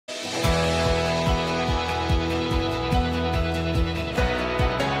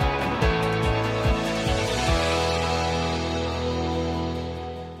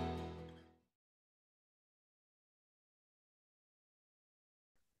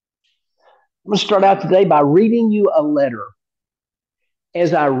I'm going to start out today by reading you a letter.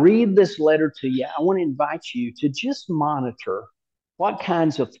 As I read this letter to you, I want to invite you to just monitor what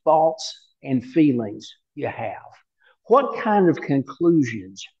kinds of thoughts and feelings you have, what kind of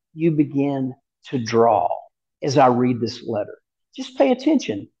conclusions you begin to draw as I read this letter. Just pay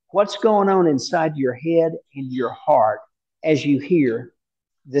attention. What's going on inside your head and your heart as you hear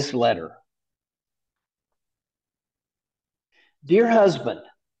this letter? Dear husband,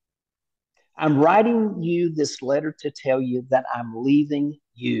 I'm writing you this letter to tell you that I'm leaving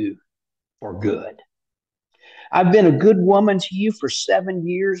you for good. I've been a good woman to you for 7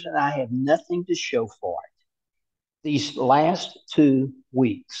 years and I have nothing to show for it. These last 2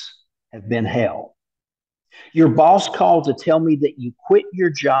 weeks have been hell. Your boss called to tell me that you quit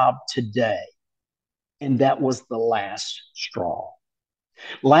your job today, and that was the last straw.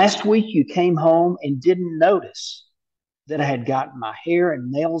 Last week, you came home and didn't notice that I had gotten my hair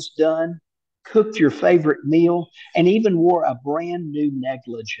and nails done, cooked your favorite meal, and even wore a brand new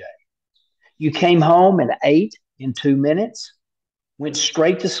negligee. You came home and ate in 2 minutes, went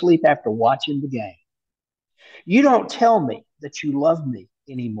straight to sleep after watching the game. You don't tell me that you love me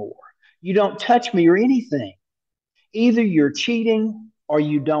anymore. You don't touch me or anything. Either you're cheating or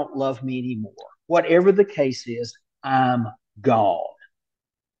you don't love me anymore. Whatever the case is, I'm gone.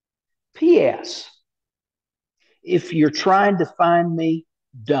 P.S. If you're trying to find me,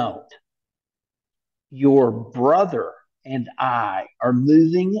 don't. Your brother and I are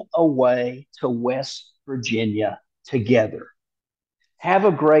moving away to West Virginia together. Have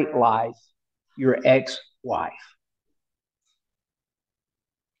a great life, your ex-wife.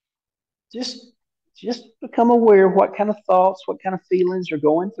 Just, just become aware of what kind of thoughts, what kind of feelings are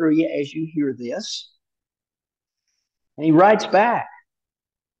going through you as you hear this. And he writes back.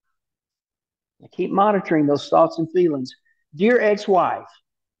 I keep monitoring those thoughts and feelings. Dear ex-wife,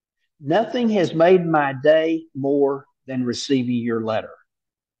 nothing has made my day more than receiving your letter.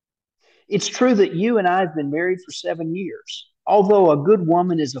 It's true that you and I have been married for 7 years, although a good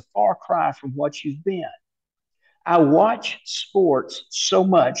woman is a far cry from what you've been. I watch sports so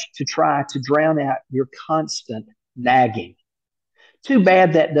much to try to drown out your constant nagging. Too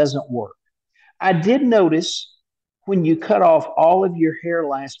bad that doesn't work. I did notice when you cut off all of your hair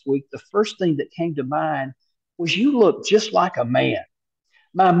last week, the first thing that came to mind was you look just like a man.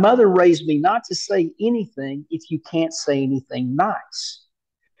 My mother raised me not to say anything if you can't say anything nice.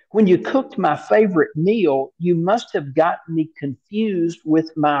 When you cooked my favorite meal, you must have gotten me confused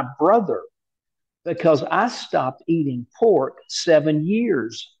with my brother because I stopped eating pork 7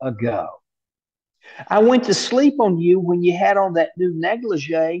 years ago. I went to sleep on you when you had on that new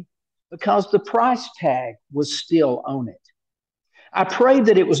negligee because the price tag was still on it. I prayed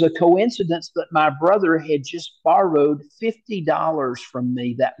that it was a coincidence that my brother had just borrowed $50 from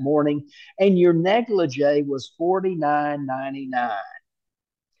me that morning and your negligee was $49.99.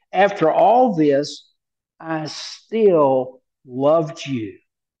 After all this, I still loved you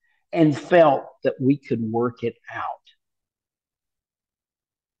and felt that we could work it out.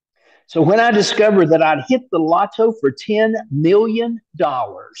 So when I discovered that I'd hit the lotto for $10 million,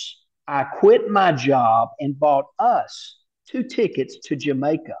 I quit my job and bought us 2 tickets to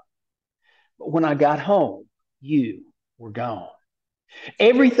Jamaica. But when I got home, you were gone.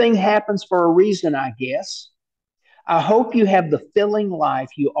 Everything happens for a reason, I guess. I hope you have the filling life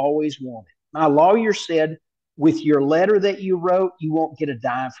you always wanted. My lawyer said, with your letter that you wrote, you won't get a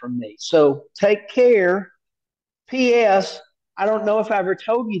dime from me. So take care. P.S. I don't know if I ever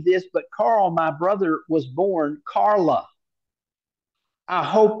told you this, but Carl, my brother, was born Carla. I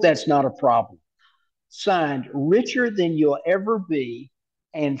hope that's not a problem. Signed, richer than you'll ever be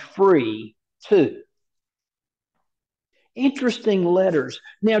and free too. Interesting letters.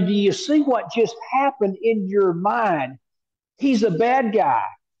 Now, do you see what just happened in your mind? He's a bad guy.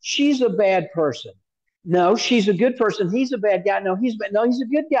 She's a bad person. No, she's a good person. He's a bad guy. No, he's bad. No, he's a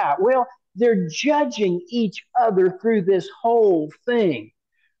good guy. Well, they're judging each other through this whole thing.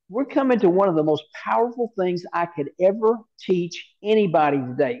 We're coming to one of the most powerful things I could ever teach anybody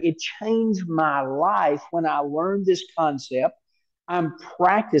today. It changed my life when I learned this concept. I'm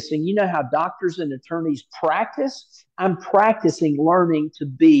practicing. You know how doctors and attorneys practice? I'm practicing learning to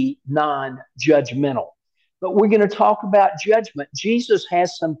be non judgmental. But we're going to talk about judgment. Jesus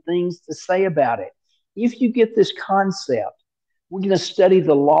has some things to say about it. If you get this concept, we're going to study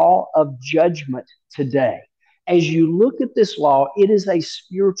the law of judgment today. As you look at this law, it is a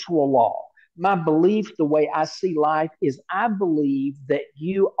spiritual law. My belief, the way I see life, is I believe that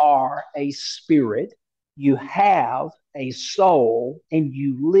you are a spirit, you have a soul, and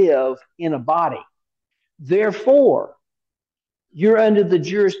you live in a body. Therefore, you're under the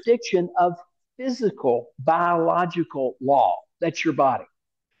jurisdiction of physical, biological law. That's your body.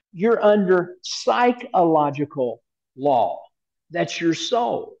 You're under psychological law. That's your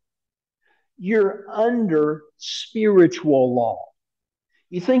soul. You're under spiritual law.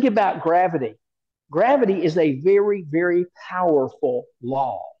 You think about gravity. Gravity is a very, very powerful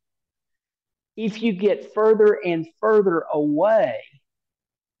law. If you get further and further away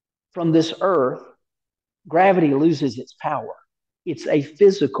from this earth, gravity loses its power. It's a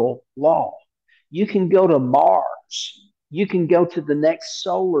physical law. You can go to Mars. You can go to the next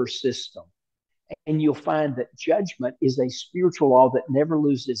solar system, and you'll find that judgment is a spiritual law that never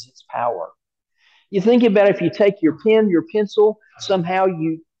loses its power. You think about if you take your pen, your pencil, somehow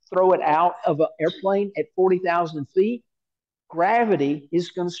you throw it out of an airplane at 40,000 feet, gravity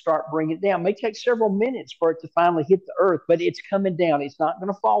is going to start bringing it down. It may take several minutes for it to finally hit the earth, but it's coming down. It's not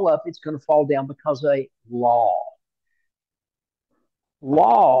going to fall up. It's going to fall down because of a law.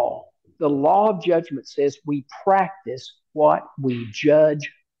 The law of judgment says we practice what we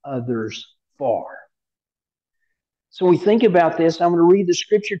judge others for. So we think about this. I'm going to read the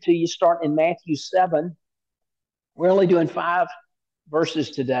scripture to you, starting in Matthew 7. We're only doing 5 verses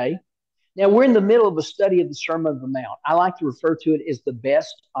today. Now, we're in the middle of a study of the Sermon on the Mount. I like to refer to it as the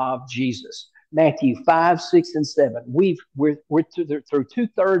best of Jesus. Matthew 5, 6, and 7. We're through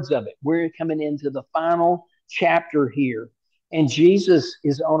 2/3 of it. We're coming into the final chapter here. And Jesus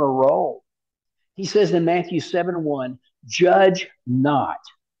is on a roll. He says in Matthew 7:1, judge not,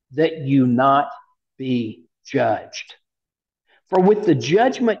 that you not be judged. For with the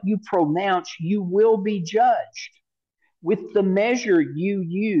judgment you pronounce, you will be judged. With the measure you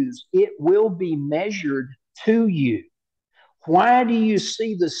use, it will be measured to you. Why do you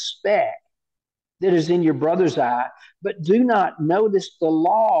see the speck that is in your brother's eye, but do not notice the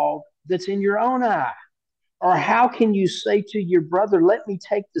log that's in your own eye? Or how can you say to your brother, let me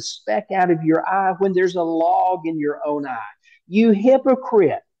take the speck out of your eye when there's a log in your own eye? You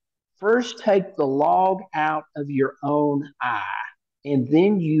hypocrite, first take the log out of your own eye, and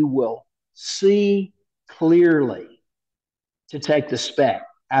then you will see clearly to take the speck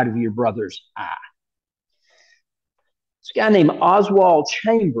out of your brother's eye. This guy named Oswald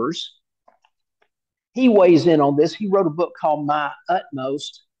Chambers, he weighs in on this. He wrote a book called My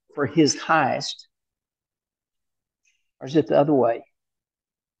Utmost for His Highest. Or is it the other way?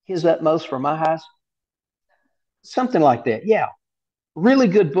 His utmost for my highest? Something like that, yeah. Really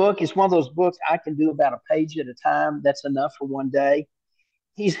good book. It's one of those books I can do about a page at a time. That's enough for one day.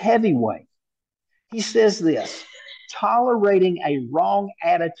 He's heavyweight. He says this, tolerating a wrong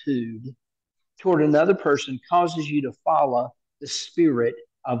attitude toward another person causes you to follow the spirit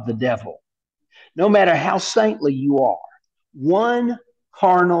of the devil. No matter how saintly you are, one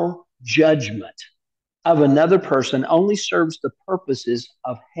carnal judgment of another person only serves the purposes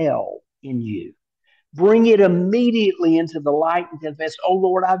of hell in you. Bring it immediately into the light and confess, oh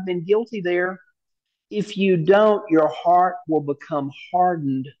Lord, I've been guilty there. If you don't, your heart will become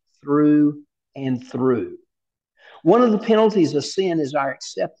hardened through and through. One of the penalties of sin is our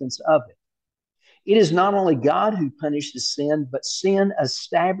acceptance of it. It is not only God who punishes sin, but sin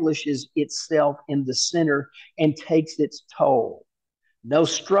establishes itself in the sinner and takes its toll. No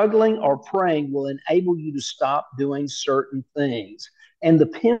struggling or praying will enable you to stop doing certain things. And the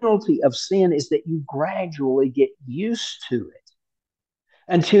penalty of sin is that you gradually get used to it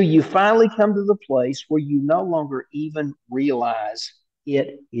until you finally come to the place where you no longer even realize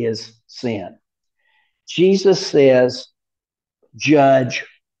it is sin. Jesus says, judge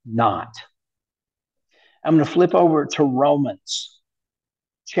not. I'm going to flip over to Romans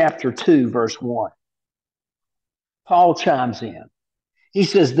chapter 2, verse 1. Paul chimes in. He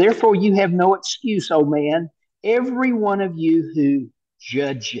says, therefore you have no excuse, O man, every one of you who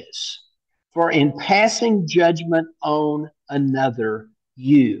judges. For in passing judgment on another,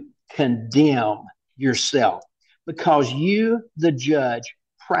 you condemn yourself, because you, the judge,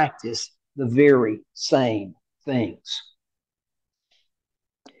 practice the very same things.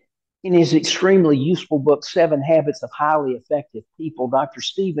 In his extremely useful book, 7 Habits of Highly Effective People, Dr.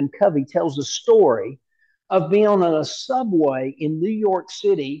 Stephen Covey tells a story of being on a subway in New York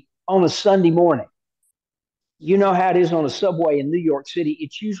City on a Sunday morning. You know how it is on a subway in New York City.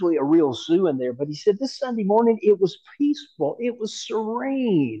 It's usually a real zoo in there. But he said this Sunday morning, it was peaceful. It was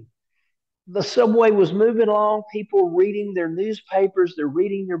serene. The subway was moving along. People reading their newspapers. They're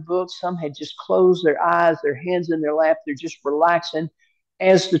reading their books. Some had just closed their eyes, their hands in their lap. They're just relaxing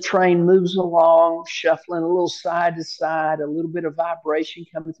as the train moves along, shuffling a little side to side, a little bit of vibration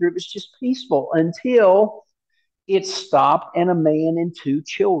coming through. It was just peaceful until it stopped and a man and 2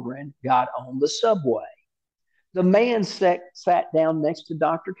 children got on the subway. The man sat down next to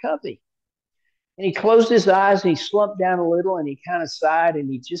Dr. Covey. And he closed his eyes and he slumped down a little and he kind of sighed and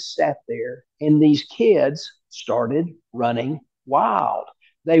he just sat there. And these kids started running wild.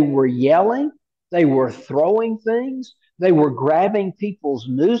 They were yelling, they were throwing things, they were grabbing people's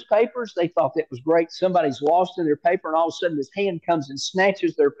newspapers. They thought that was great. Somebody's lost in their paper, and all of a sudden this hand comes and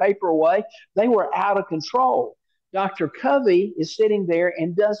snatches their paper away. They were out of control. Dr. Covey is sitting there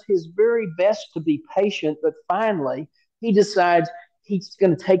and does his very best to be patient, but finally he decides he's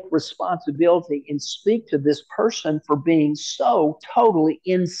going to take responsibility and speak to this person for being so totally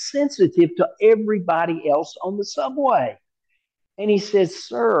insensitive to everybody else on the subway. And he says,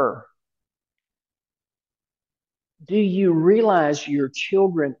 "Sir, do you realize your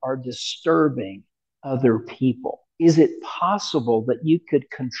children are disturbing other people? Is it possible that you could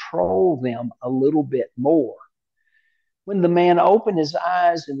control them a little bit more?" When the man opened his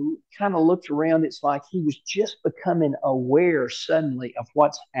eyes and kind of looked around, it's like he was just becoming aware suddenly of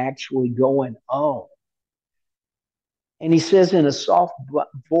what's actually going on. And he says in a soft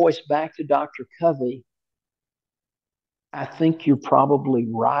voice back to Dr. Covey, "I think you're probably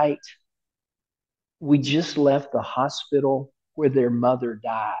right. We just left the hospital where their mother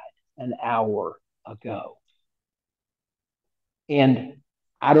died an hour ago. And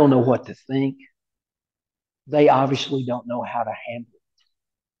I don't know what to think. They obviously don't know how to handle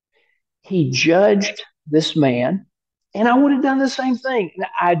it." He judged this man, and I would have done the same thing.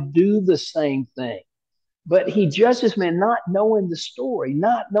 I do the same thing. But he judged this man not knowing the story,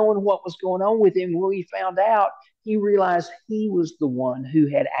 not knowing what was going on with him. When he found out, he realized he was the one who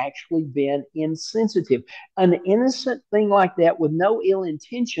had actually been insensitive. An innocent thing like that with no ill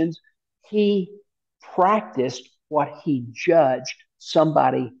intentions, he practiced what he judged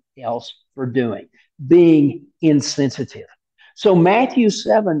somebody else for doing, being insensitive. So Matthew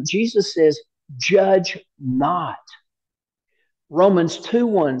 7, Jesus says, "Judge not." Romans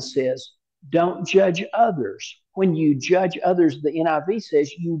 2:1 says, "Don't judge others." When you judge others, the NIV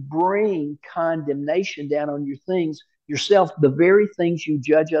says, you bring condemnation down on your things yourself. The very things you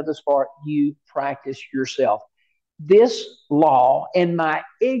judge others for, you practice yourself. This law and my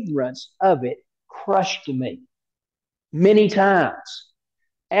ignorance of it crushed me many times.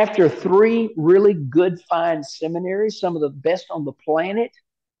 After 3 really good, fine seminaries, some of the best on the planet,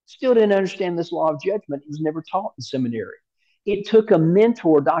 still didn't understand this law of judgment. It was never taught in seminary. It took a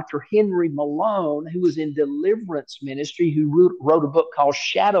mentor, Dr. Henry Malone, who was in deliverance ministry, who wrote a book called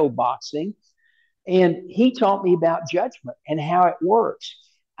Shadow Boxing. And he taught me about judgment and how it works.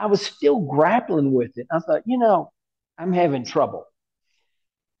 I was still grappling with it. I thought, I'm having trouble.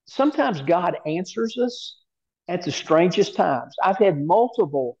 Sometimes God answers us at the strangest times. I've had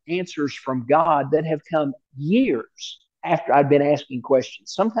multiple answers from God that have come years after I've been asking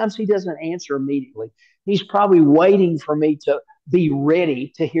questions. Sometimes he doesn't answer immediately. He's probably waiting for me to be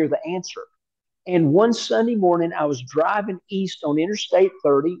ready to hear the answer. And one Sunday morning, I was driving east on Interstate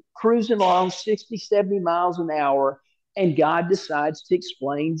 30, cruising along 60, 70 miles an hour, and God decides to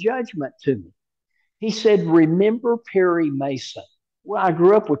explain judgment to me. He said, "Remember Perry Mason?" Well, I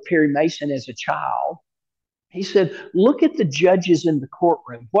grew up with Perry Mason as a child. He said, "Look at the judges in the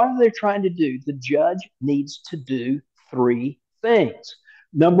courtroom. What are they trying to do?" The judge needs to do 3 things.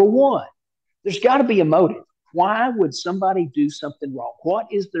 Number 1, there's got to be a motive. Why would somebody do something wrong?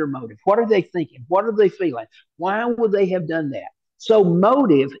 What is their motive? What are they thinking? What are they feeling? Why would they have done that? So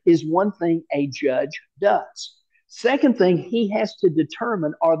motive is one thing a judge does. Second thing, he has to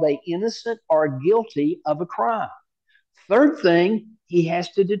determine, are they innocent or guilty of a crime? Third thing, he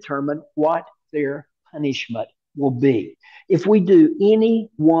has to determine what their punishment will be. If we do any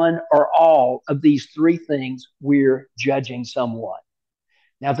one or all of these 3 things, we're judging someone.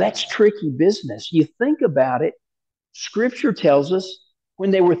 Now, that's tricky business. You think about it, Scripture tells us when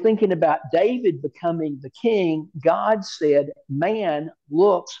they were thinking about David becoming the king, God said, man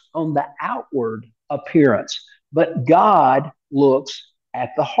looks on the outward appearance, but God looks at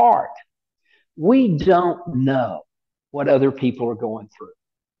the heart. We don't know what other people are going through.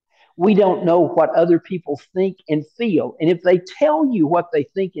 We don't know what other people think and feel. And if they tell you what they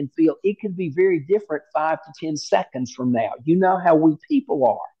think and feel, it could be very different 5 to 10 seconds from now. You know how we people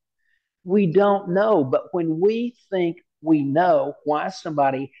are. We don't know. But when we think we know why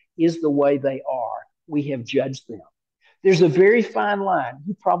somebody is the way they are, we have judged them. There's a very fine line.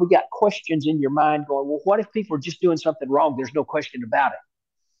 You probably got questions in your mind going, well, what if people are just doing something wrong? There's no question about it.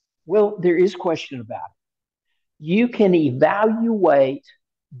 Well, there is question about it. You can evaluate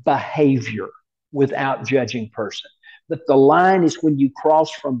behavior without judging person. But the line is when you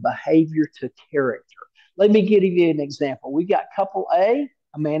cross from behavior to character. Let me give you an example. We got couple A,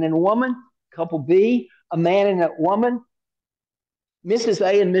 a man and a woman. Couple B, a man and a woman. Mrs.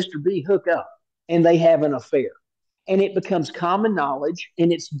 A and Mr. B hook up. and they have an affair. And it becomes common knowledge,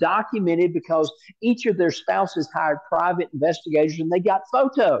 and it's documented because each of their spouses hired private investigators and they got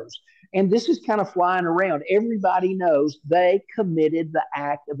photos. And this is kind of flying around. Everybody knows they committed the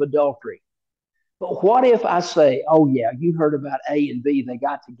act of adultery. But what if I say, oh, yeah, you heard about A and B, they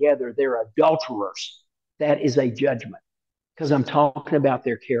got together, they're adulterers? That is a judgment because I'm talking about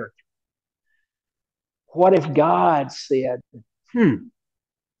their character. What if God said,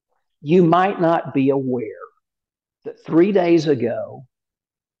 you might not be aware that 3 days ago,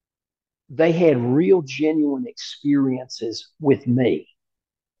 they had real, genuine experiences with me,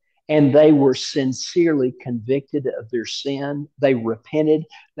 and they were sincerely convicted of their sin. They repented.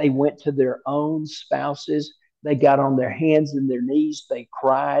 They went to their own spouses. They got on their hands and their knees. They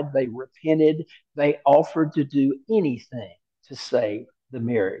cried. They repented. They offered to do anything to save the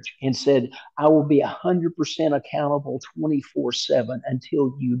marriage and said, I will be 100% accountable 24/7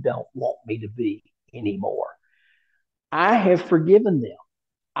 until you don't want me to be anymore. I have forgiven them.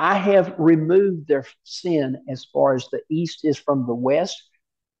 I have removed their sin as far as the east is from the west.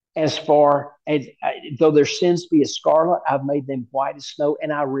 As far as though their sins be as scarlet, I've made them white as snow,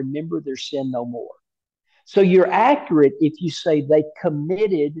 and I remember their sin no more. So you're accurate if you say they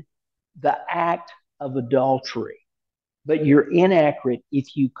committed the act of adultery, but you're inaccurate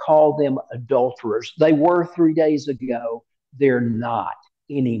if you call them adulterers. They were 3 days ago. They're not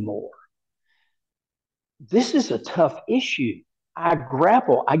anymore. This is a tough issue. I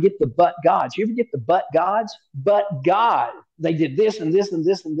grapple. I get the but gods. You ever get the but gods? But God, they did this and this and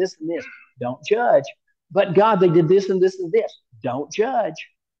this and this and this. Don't judge. But God, they did this and this and this. Don't judge.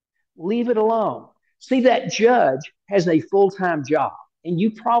 Leave it alone. See, that judge has a full-time job, and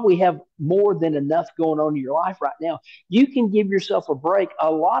you probably have more than enough going on in your life right now. You can give yourself a break. A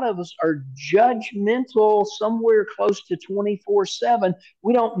lot of us are judgmental somewhere close to 24/7.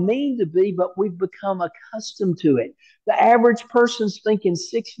 We don't mean to be, but we've become accustomed to it. The average person's thinking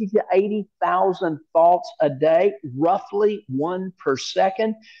 60 to 80,000 thoughts a day, roughly one per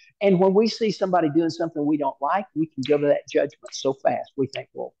second. And when we see somebody doing something we don't like, we can go to that judgment so fast. We think,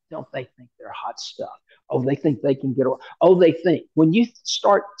 well, don't they think they're hot stuff? Oh, they think they can get away. Oh, they think. When you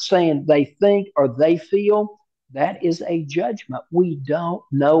start saying they think or they feel, that is a judgment. We don't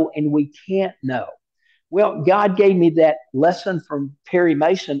know and we can't know. Well, God gave me that lesson from Perry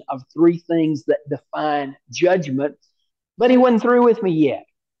Mason of 3 things that define judgment, but he wasn't through with me yet.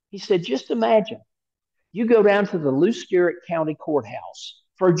 He said, just imagine you go down to the Louis Sterrett County Courthouse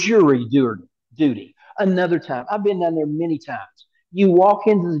for jury duty. Another time, I've been down there many times. You walk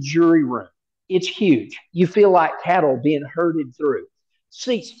into the jury room. It's huge. You feel like cattle being herded through.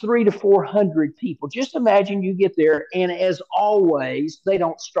 Seats 300 to 400 people. Just imagine you get there, and as always, they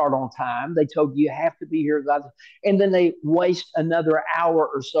don't start on time. They told you have to be here, and then they waste another hour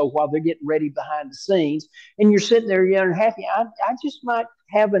or so while they're getting ready behind the scenes. And you're sitting there, young and happy. I just might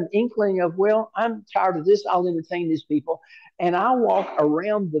have an inkling of, well, I'm tired of this. I'll entertain these people. And I walk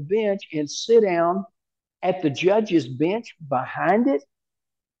around the bench and sit down at the judge's bench behind it,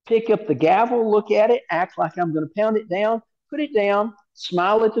 pick up the gavel, look at it, act like I'm going to pound it down, put it down,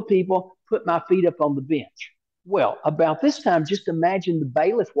 smile at the people, put my feet up on the bench. Well, about this time, just imagine the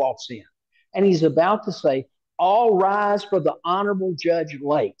bailiff walks in and he's about to say, all rise for the Honorable Judge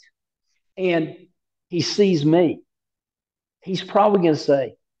Late. And he sees me. He's probably going to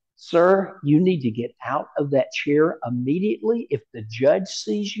say, sir, you need to get out of that chair immediately. If the judge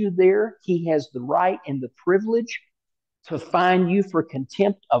sees you there, he has the right and the privilege to fine you for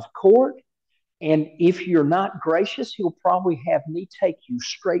contempt of court. And if you're not gracious, he'll probably have me take you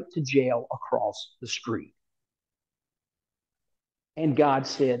straight to jail across the street. And God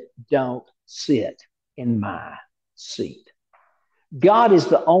said, don't sit in my seat. God is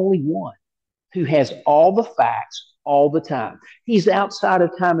the only one who has all the facts all the time. He's outside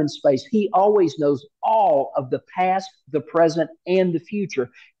of time and space. He always knows all of the past, the present, and the future.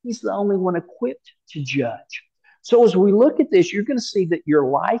 He's the only one equipped to judge. So as we look at this, you're going to see that your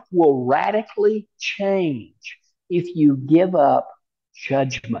life will radically change if you give up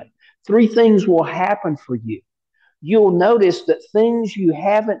judgment. 3 things will happen for you. You'll notice that things you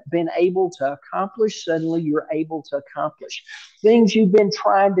haven't been able to accomplish, suddenly you're able to accomplish. Things you've been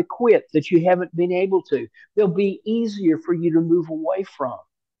trying to quit that you haven't been able to, they'll be easier for you to move away from.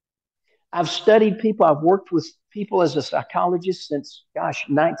 I've studied people. I've worked with people as a psychologist since,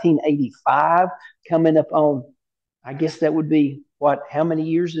 1985, coming up on, I guess that would be, how many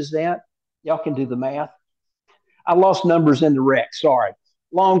years is that? Y'all can do the math. I lost numbers in the wreck, sorry.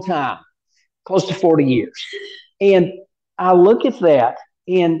 Long time, close to 40 years. And I look at that,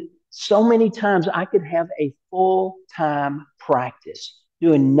 and so many times I could have a full-time practice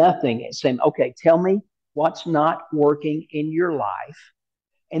doing nothing and saying, okay, tell me what's not working in your life,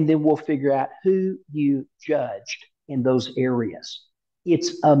 and then we'll figure out who you judged in those areas.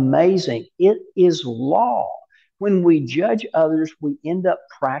 It's amazing. It is law. When we judge others, we end up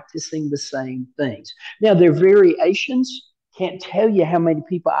practicing the same things. Now, there are variations. Can't tell you how many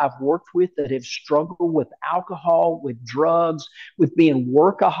people I've worked with that have struggled with alcohol, with drugs, with being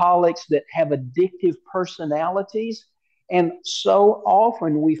workaholics that have addictive personalities. And so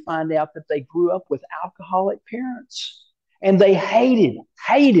often we find out that they grew up with alcoholic parents and they hated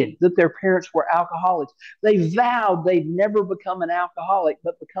that their parents were alcoholics. They vowed they'd never become an alcoholic,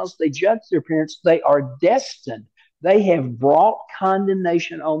 but because they judged their parents, they are destined. They have brought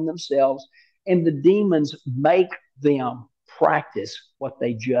condemnation on themselves, and the demons make them practice what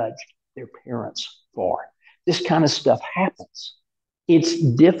they judged their parents for. This kind of stuff happens. It's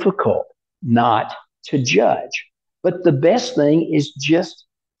difficult not to judge, but the best thing is just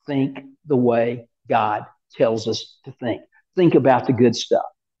think the way God tells us to think. Think about the good stuff.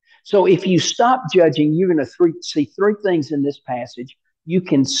 So if you stop judging, you're going to see three things in this passage. You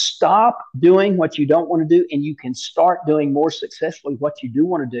can stop doing what you don't want to do, and you can start doing more successfully what you do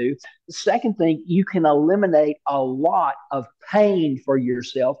want to do. The second thing, you can eliminate a lot of pain for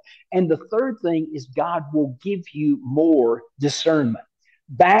yourself. And the third thing is God will give you more discernment.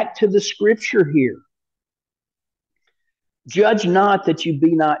 Back to the scripture here. Judge not that you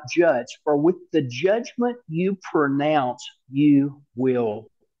be not judged, for with the judgment you pronounce, you will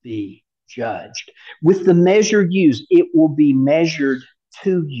be judged. With the measure used, it will be measured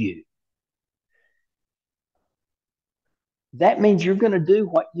to you. That means you're going to do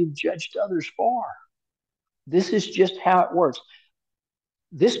what you've judged others for. This is just how it works.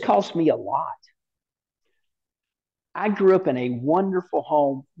 This cost me a lot. I grew up in a wonderful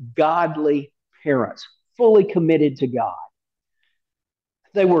home, godly parents, fully committed to God.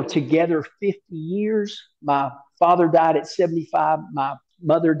 They were together 50 years. My father died at 75. My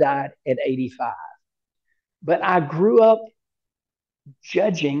mother died at 85. But I grew up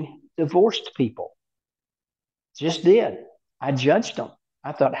judging divorced people. Just did. I judged them.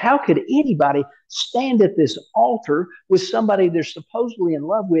 I thought, how could anybody stand at this altar with somebody they're supposedly in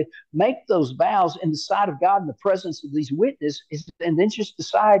love with, make those vows in the sight of God in the presence of these witnesses, and then just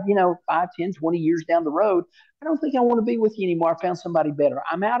decide, 5, 10, 20 years down the road, I don't think I want to be with you anymore. I found somebody better.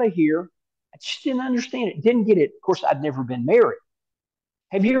 I'm out of here. I just didn't understand it. Didn't get it. Of course, I'd never been married.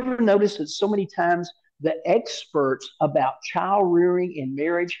 Have you ever noticed that so many times the experts about child rearing and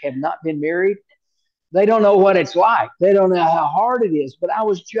marriage have not been married? They don't know what it's like. They don't know how hard it is, but I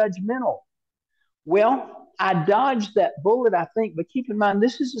was judgmental. Well, I dodged that bullet, I think, but keep in mind,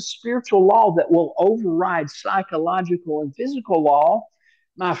 this is a spiritual law that will override psychological and physical law.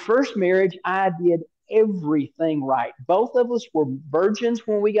 My first marriage, I did everything right. Both of us were virgins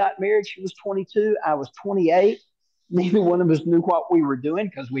when we got married. She was 22, I was 28. Neither one of us knew what we were doing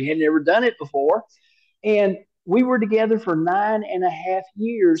because we had never done it before. And we were together for 9.5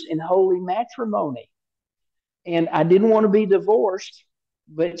 years in holy matrimony. And I didn't want to be divorced,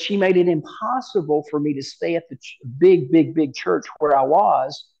 but she made it impossible for me to stay at the big church where I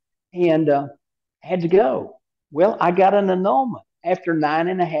was, and had to go. Well, I got an annulment after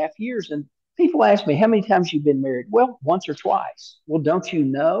 9.5 years. And people ask me, how many times you've been married? Well, once or twice. Well, don't you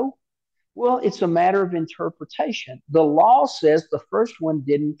know? Well, it's a matter of interpretation. The law says the first one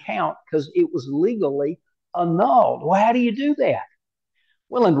didn't count because it was legally annulled. Well, how do you do that?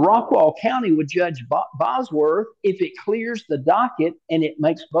 Well, in Rockwall County with Judge Bosworth, if it clears the docket and it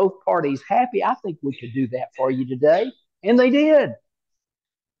makes both parties happy, I think we could do that for you today. And they did.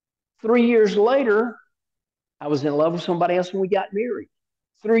 3 years later, I was in love with somebody else when we got married.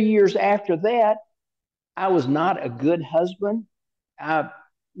 3 years after that, I was not a good husband.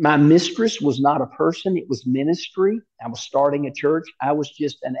 My mistress was not a person. It was ministry. I was starting a church. I was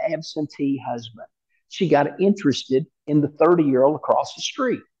just an absentee husband. She got interested in the 30-year-old across the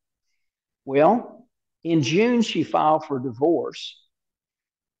street. Well, in June, she filed for divorce.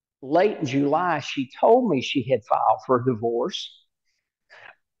 Late in July, she told me she had filed for divorce.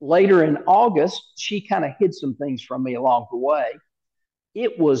 Later in August, she kind of hid some things from me along the way.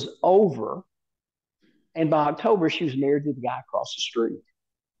 It was over. And by October, she was married to the guy across the street.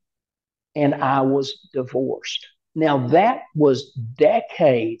 And I was divorced. Now, that was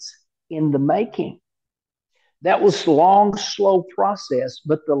decades in the making. That was a long, slow process,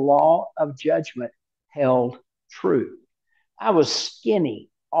 but the law of judgment held true. I was skinny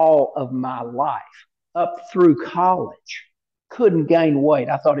all of my life, up through college. Couldn't gain weight.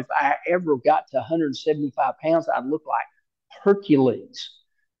 I thought if I ever got to 175 pounds, I'd look like Hercules.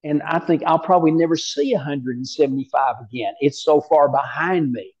 And I think I'll probably never see 175 again. It's so far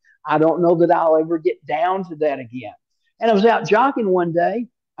behind me. I don't know that I'll ever get down to that again. And I was out jogging one day.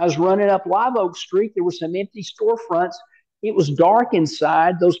 I was running up Live Oak Street. There were some empty storefronts. It was dark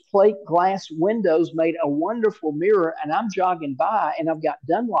inside. Those plate glass windows made a wonderful mirror. And I'm jogging by and I've got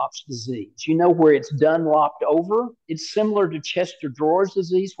Dunlop's disease. You know where it's Dunlopped over? It's similar to Chester-Drawers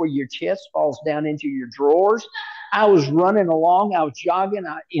disease, where your chest falls down into your drawers. I was running along. I was jogging.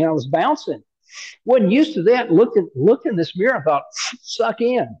 I was bouncing. Wasn't used to that. Looked in this mirror. I thought, suck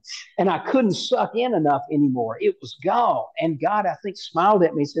in. And I couldn't suck in enough anymore. It was gone. And God, I think, smiled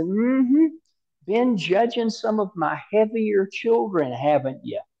at me and said, been judging some of my heavier children, haven't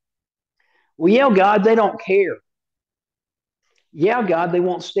you? Well, yeah, God, they don't care. Yeah, God, they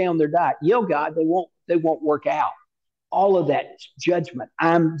won't stay on their diet. Yeah, God, they won't work out. All of that judgment.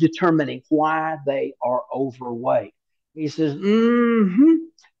 I'm determining why they are overweight. He says,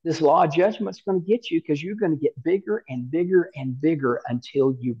 this law of judgment is going to get you, because you're going to get bigger and bigger and bigger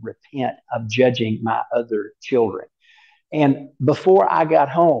until you repent of judging my other children. And before I got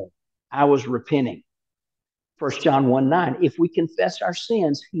home, I was repenting. 1 John 1:9, if we confess our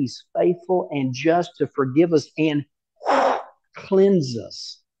sins, he's faithful and just to forgive us and cleanse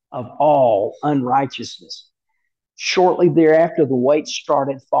us of all unrighteousness. Shortly thereafter, the weight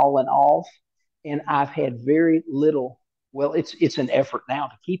started falling off, and I've had very little. Well, it's an effort now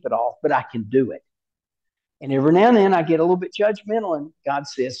to keep it off, but I can do it. And every now and then I get a little bit judgmental, and God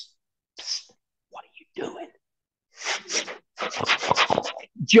says, what are you doing?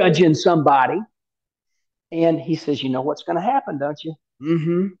 Judging somebody. And he says, you know what's going to happen, don't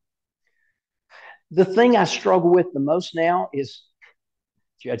you? The thing I struggle with the most now is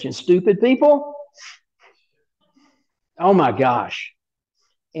judging stupid people. Oh my gosh.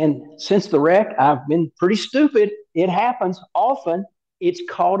 And since the wreck, I've been pretty stupid. It happens often. It's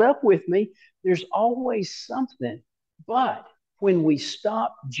caught up with me. There's always something. But when we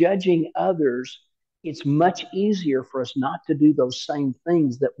stop judging others, it's much easier for us not to do those same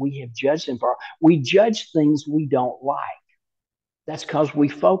things that we have judged them for. We judge things we don't like. That's because we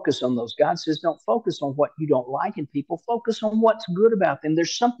focus on those. God says, don't focus on what you don't like in people. Focus on what's good about them.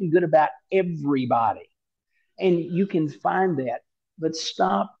 There's something good about everybody. And you can find that. But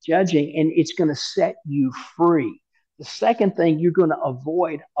stop judging, and it's going to set you free. The second thing, you're going to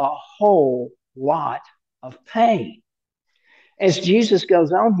avoid a whole lot of pain. As Jesus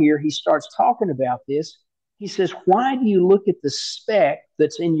goes on here, he starts talking about this. He says, why do you look at the speck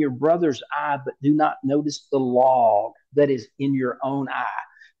that's in your brother's eye, but do not notice the log that is in your own eye?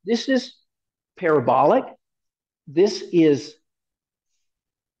 This is parabolic. This is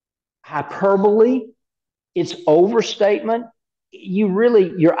hyperbole. It's overstatement.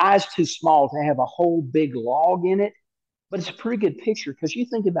 Your eye's too small to have a whole big log in it. But it's a pretty good picture, because you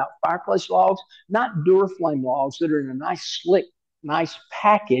think about fireplace logs, not Duraflame logs that are in a nice, slick, nice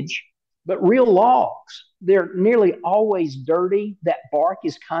package, but real logs. They're nearly always dirty. That bark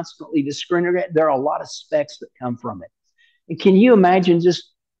is constantly discolored. There are a lot of specks that come from it. And can you imagine just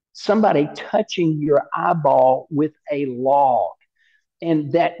somebody touching your eyeball with a log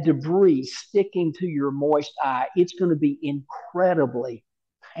and that debris sticking to your moist eye? It's going to be incredibly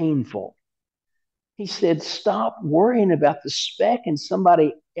painful. He said, stop worrying about the speck in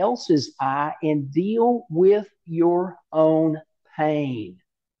somebody else's eye and deal with your own pain.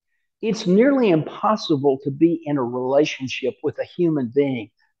 It's nearly impossible to be in a relationship with a human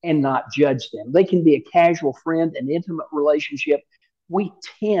being and not judge them. They can be a casual friend, an intimate relationship. We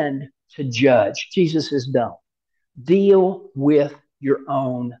tend to judge. Jesus says, don't. Deal with your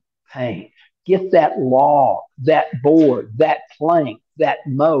own pain. Get that log, that board, that plank, that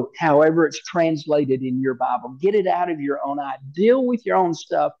moat, however it's translated in your Bible. Get it out of your own eye. Deal with your own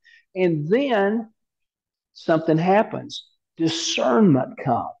stuff. And then something happens. Discernment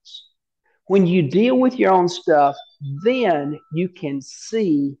comes. When you deal with your own stuff, then you can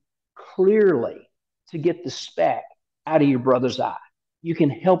see clearly to get the speck out of your brother's eye. You can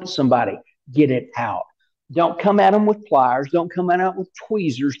help somebody get it out. Don't come at them with pliers. Don't come at them with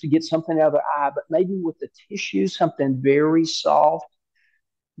tweezers to get something out of their eye, but maybe with the tissue, something very soft,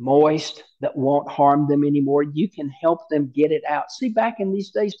 moist, that won't harm them anymore. You can help them get it out. See, back in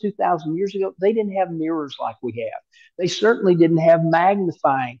these days, 2,000 years ago, they didn't have mirrors like we have. They certainly didn't have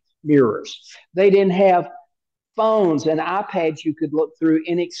magnifying mirrors. They didn't have phones and iPads you could look through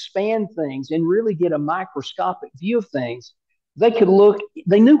and expand things and really get a microscopic view of things. They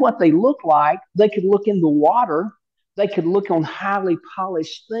knew what they looked like. They could look in the water. They could look on highly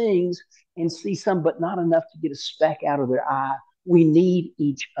polished things and see some, but not enough to get a speck out of their eye. We need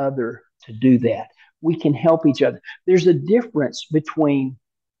each other to do that. We can help each other. There's a difference between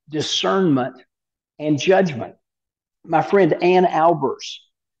discernment, and judgment. My friend Ann Albers,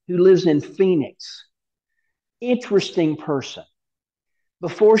 who lives in Phoenix, interesting person.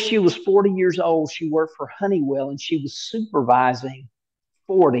 Before she was 40 years old, she worked for Honeywell and she was supervising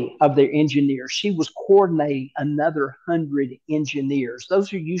 40 of their engineers. She was coordinating another 100 engineers.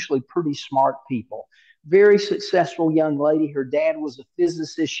 Those are usually pretty smart people. Very successful young lady. Her dad was a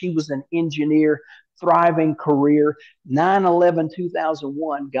physicist. She was an engineer, thriving career.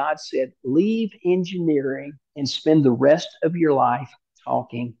 9/11/2001, God said, leave engineering and spend the rest of your life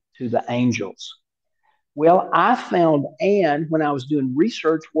talking to the angels. Well, I found Anne when I was doing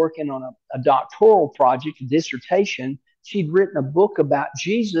research, working on a doctoral project, a dissertation. She'd written a book about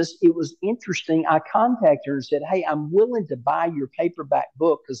Jesus. It was interesting. I contacted her and said, hey, I'm willing to buy your paperback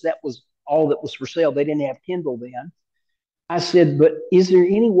book because that was all that was for sale. They didn't have Kindle then. I said, but is there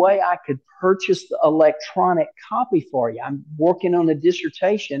any way I could purchase the electronic copy for you? I'm working on a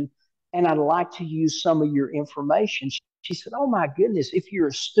dissertation and I'd like to use some of your information. She said, oh my goodness, if you're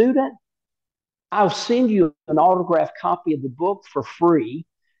a student, I'll send you an autographed copy of the book for free,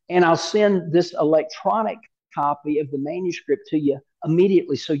 and I'll send this electronic copy of the manuscript to you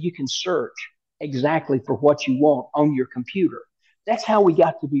immediately so you can search exactly for what you want on your computer. That's how we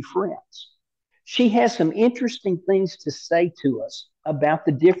got to be friends. She has some interesting things to say to us about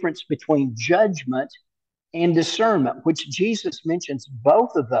the difference between judgment and discernment, which Jesus mentions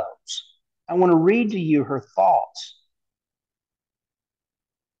both of those. I want to read to you her thoughts.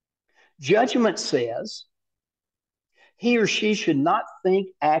 Judgment says he or she should not think,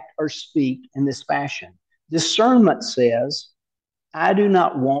 act, or speak in this fashion. Discernment says, I do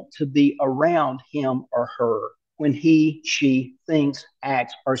not want to be around him or her when he, she thinks,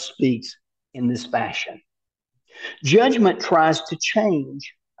 acts, or speaks in this fashion. Judgment tries to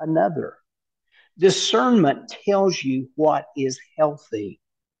change another. Discernment tells you what is healthy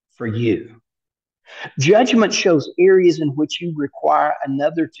for you. Judgment shows areas in which you require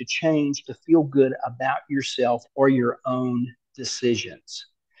another to change to feel good about yourself or your own decisions.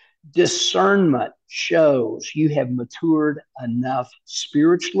 Discernment shows you have matured enough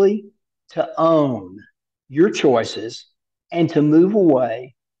spiritually to own your choices and to move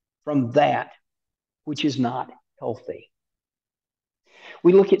away from that which is not healthy.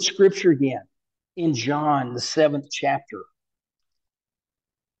 We look at scripture again in John, the 7th chapter.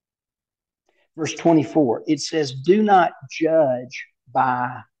 Verse 24, it says, do not judge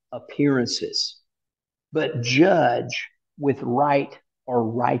by appearances, but judge with right or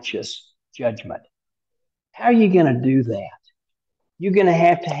righteous judgment. How are you going to do that? You're going to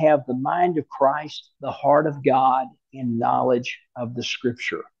have the mind of Christ, the heart of God, and knowledge of the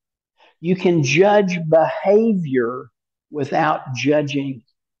scripture. You can judge behavior without judging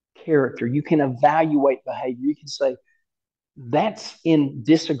character. You can evaluate behavior. You can say, that's in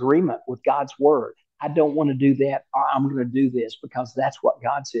disagreement with God's word. I don't want to do that. Or I'm going to do this because that's what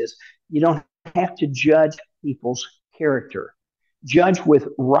God says. You don't have to judge people's character. Judge with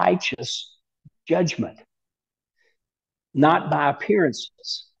righteous judgment, not by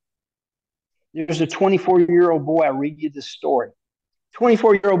appearances. There's a 24-year-old boy. I read you this story.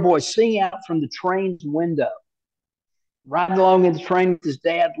 24-year-old boy seeing out from the train's window, riding along in the train with his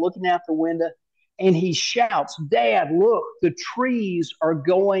dad, looking out the window. And he shouts, Dad, look, the trees are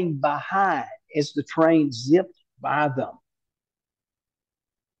going behind as the train zipped by them.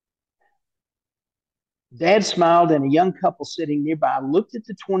 Dad smiled, and a young couple sitting nearby looked at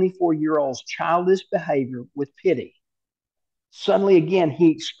the 24-year-old's childish behavior with pity. Suddenly again,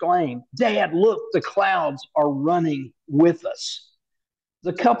 he exclaimed, Dad, look, the clouds are running with us.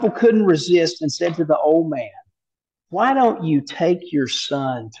 The couple couldn't resist and said to the old man, why don't you take your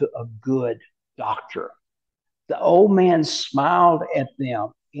son to a good doctor? The old man smiled at them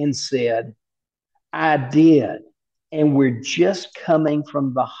and said, I did, and we're just coming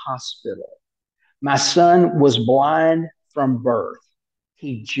from the hospital. My son was blind from birth.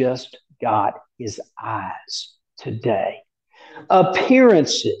 He just got his eyes today.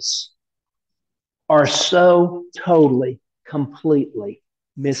 Appearances are so totally, completely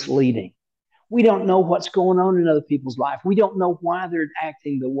misleading. We don't know what's going on in other people's life. We don't know why they're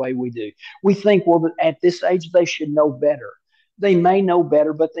acting the way we do. We think, well, at this age, they should know better. They may know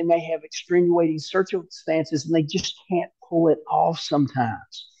better, but they may have extenuating circumstances and they just can't pull it off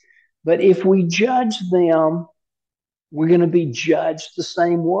sometimes. But if we judge them, we're going to be judged the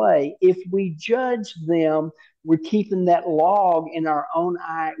same way. If we judge them, we're keeping that log in our own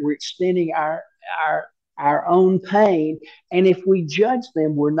eye. We're extending our own pain. And if we judge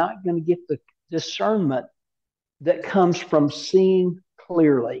them, we're not going to get the discernment that comes from seeing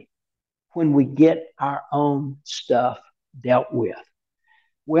clearly when we get our own stuff dealt with.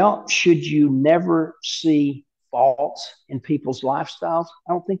 Well, should you never see faults in people's lifestyles?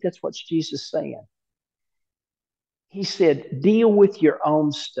 I don't think that's what Jesus is saying. He said, deal with your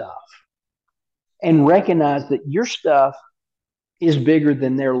own stuff and recognize that your stuff is bigger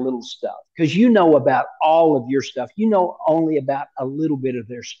than their little stuff because you know about all of your stuff. You know only about a little bit of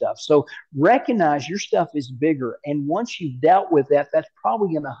their stuff. So recognize your stuff is bigger. And once you've dealt with that, that's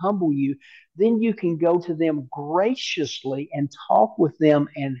probably going to humble you. Then you can go to them graciously and talk with them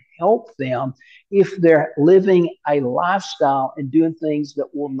and help them if they're living a lifestyle and doing things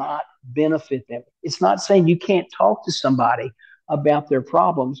that will not benefit them. It's not saying you can't talk to somebody about their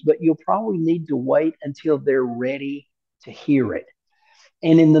problems, but you'll probably need to wait until they're ready to hear it.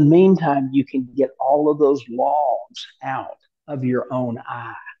 And in the meantime, you can get all of those logs out of your own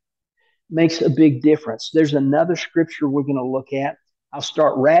eye. Makes a big difference. There's another scripture we're going to look at. I'll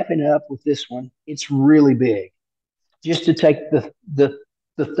start wrapping up with this one. It's really big. Just to take the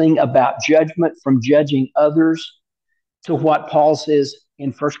thing about judgment from judging others to what Paul says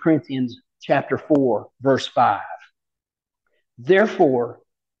in 1 Corinthians chapter 4, verse 5. Therefore,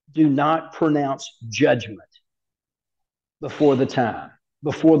 do not pronounce judgment before the time,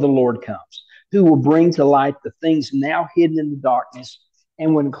 before the Lord comes, who will bring to light the things now hidden in the darkness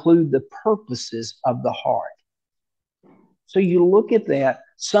and will include the purposes of the heart. So you look at that.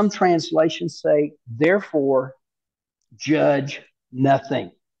 Some translations say, therefore, judge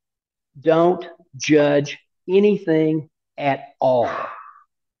nothing. Don't judge anything at all.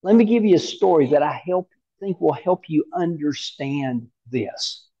 Let me give you a story that I think will help you understand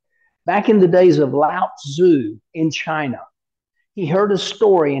this. Back in the days of Lao Tzu in China, he heard a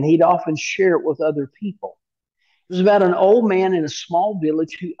story and he'd often share it with other people. It was about an old man in a small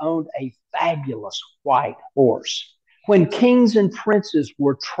village who owned a fabulous white horse. When kings and princes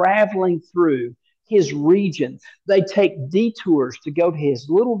were traveling through his region, they'd take detours to go to his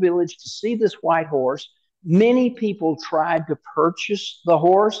little village to see this white horse. Many people tried to purchase the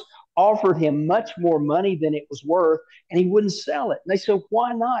horse, offered him much more money than it was worth, and he wouldn't sell it. And they said,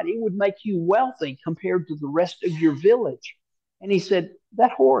 why not? It would make you wealthy compared to the rest of your village. And he said,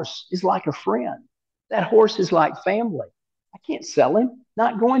 that horse is like a friend. That horse is like family. I can't sell him.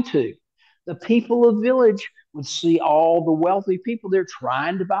 Not going to. The people of the village would see all the wealthy people there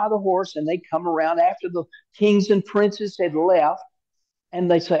trying to buy the horse, and they come around after the kings and princes had left, and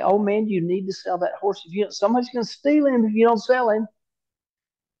they say, oh, man, you need to sell that horse. Somebody's going to steal him if you don't sell him.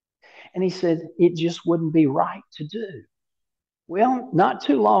 And he said, it just wouldn't be right to do. Well, not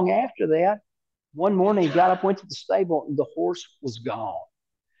too long after that, one morning he got up, went to the stable, and the horse was gone.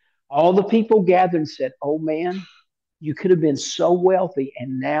 All the people gathered and said, oh, man, you could have been so wealthy,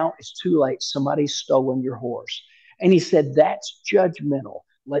 and now it's too late. Somebody's stolen your horse. And he said, that's judgmental.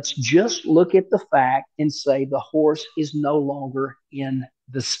 Let's just look at the fact and say the horse is no longer in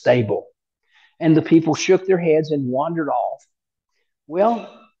the stable. And the people shook their heads and wandered off. Well,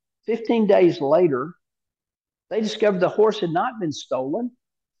 15 days later, they discovered the horse had not been stolen.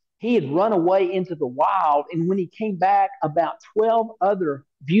 He had run away into the wild, and when he came back, about 12 other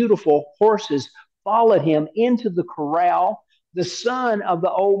beautiful horses followed him into the corral. The son of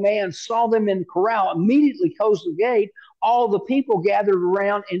the old man saw them in the corral, immediately closed the gate. All the people gathered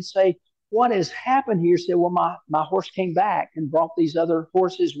around and say, what has happened here? Said, well, my horse came back and brought these other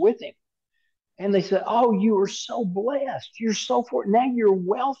horses with him. And they said, oh, you are so blessed. You're so fortunate. Now you're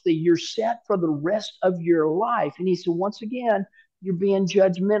wealthy. You're set for the rest of your life. And he said, once again, you're being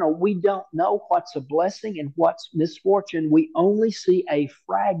judgmental. We don't know what's a blessing and what's misfortune. We only see a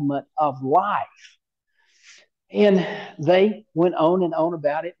fragment of life. And they went on and on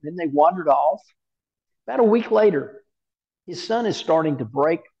about it. Then they wandered off. About a week later, his son is starting to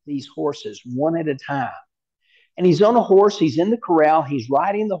break these horses one at a time. And he's on a horse. He's in the corral. He's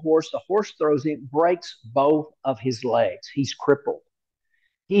riding the horse. The horse throws him, breaks both of his legs. He's crippled.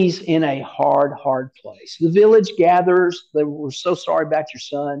 He's in a hard, hard place. The village gathers. They were so sorry about your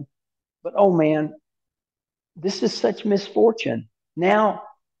son. But, oh, man, this is such misfortune. Now,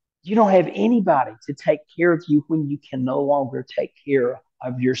 you don't have anybody to take care of you when you can no longer take care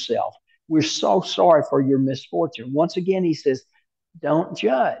of yourself. We're so sorry for your misfortune. Once again, he says, don't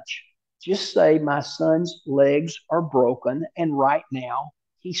judge. Just say my son's legs are broken, and right now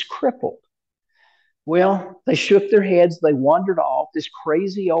he's crippled. Well, they shook their heads. They wandered off. This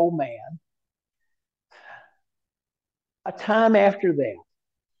crazy old man. A time after that,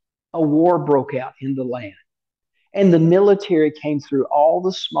 a war broke out in the land. And the military came through all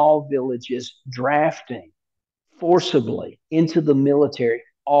the small villages, drafting forcibly into the military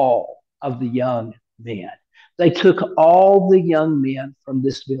all of the young men. They took all the young men from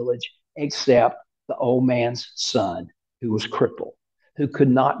this village except the old man's son, who was crippled. who could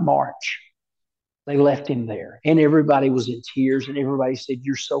not march. They left him there, and everybody was in tears, and everybody said,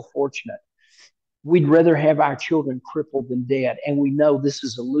 "You're so fortunate. We'd rather have our children crippled than dead, and we know this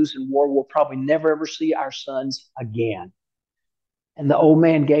is a losing war. We'll probably never ever see our sons again." And the old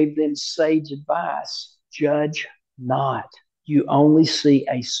man gave them sage advice: judge not. You only see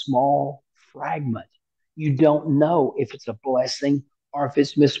a small fragment. You don't know if it's a blessing or if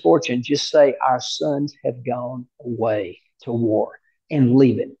it's misfortune. Just say, our sons have gone away to war, and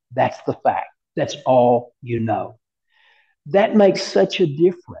leave it. That's the fact. That's all you know. That makes such a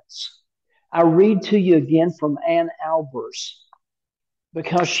difference. I read to you again from Ann Albers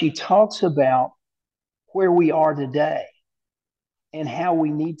because she talks about where we are today and how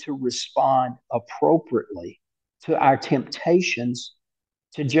we need to respond appropriately to our temptations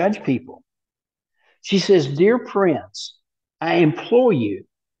to judge people. She says, "Dear friends, I implore you,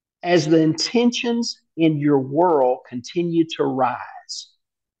 as the intentions in your world continue to rise,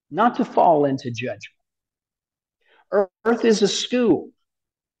 not to fall into judgment. Earth is a school,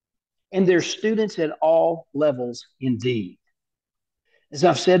 and there's students at all levels indeed. As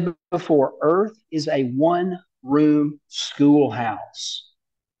I've said before, Earth is a one-room schoolhouse.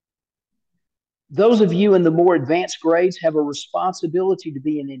 Those of you in the more advanced grades have a responsibility to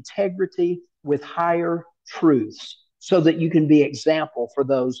be in integrity with higher truths so that you can be example for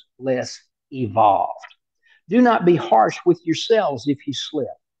those less evolved. Do not be harsh with yourselves if you slip.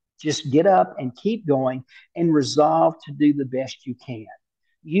 Just get up and keep going and resolve to do the best you can.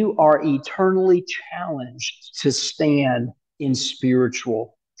 You are eternally challenged to stand in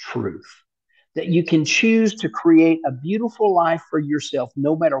spiritual truth, that you can choose to create a beautiful life for yourself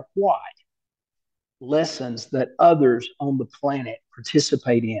no matter what lessons that others on the planet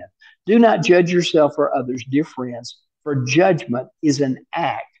participate in. Do not judge yourself or others, dear friends, for judgment is an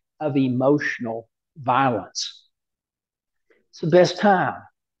act of emotional violence. It's the best time,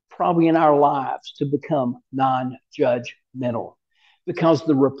 probably in our lives, to become non-judgmental, because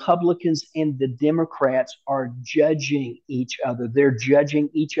the Republicans and the Democrats are judging each other. They're judging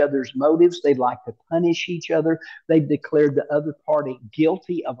each other's motives. They like to punish each other. They've declared the other party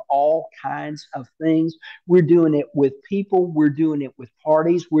guilty of all kinds of things. We're doing it with people. We're doing it with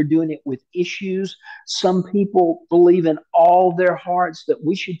parties. We're doing it with issues. Some people believe in all their hearts that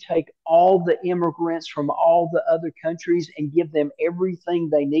we should take all the immigrants from all the other countries and give them everything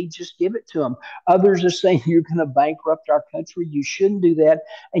they need. Just give it to them. Others are saying you're going to bankrupt our country. You shouldn't do that,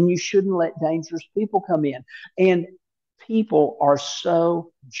 and you shouldn't let dangerous people come in. And people are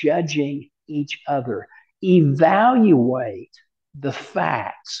so judging each other. Evaluate the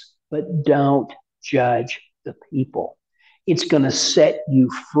facts, but don't judge the people. It's going to set you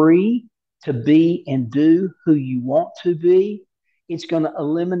free to be and do who you want to be. It's going to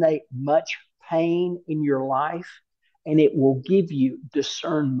eliminate much pain in your life, and it will give you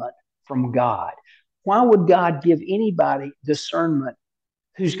discernment from God. Why would God give anybody discernment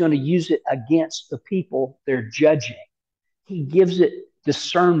who's going to use it against the people they're judging? He gives it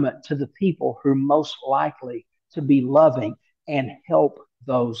discernment to the people who are most likely to be loving and help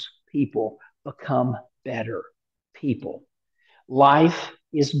those people become better people. Life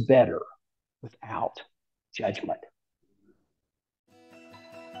is better without judgment.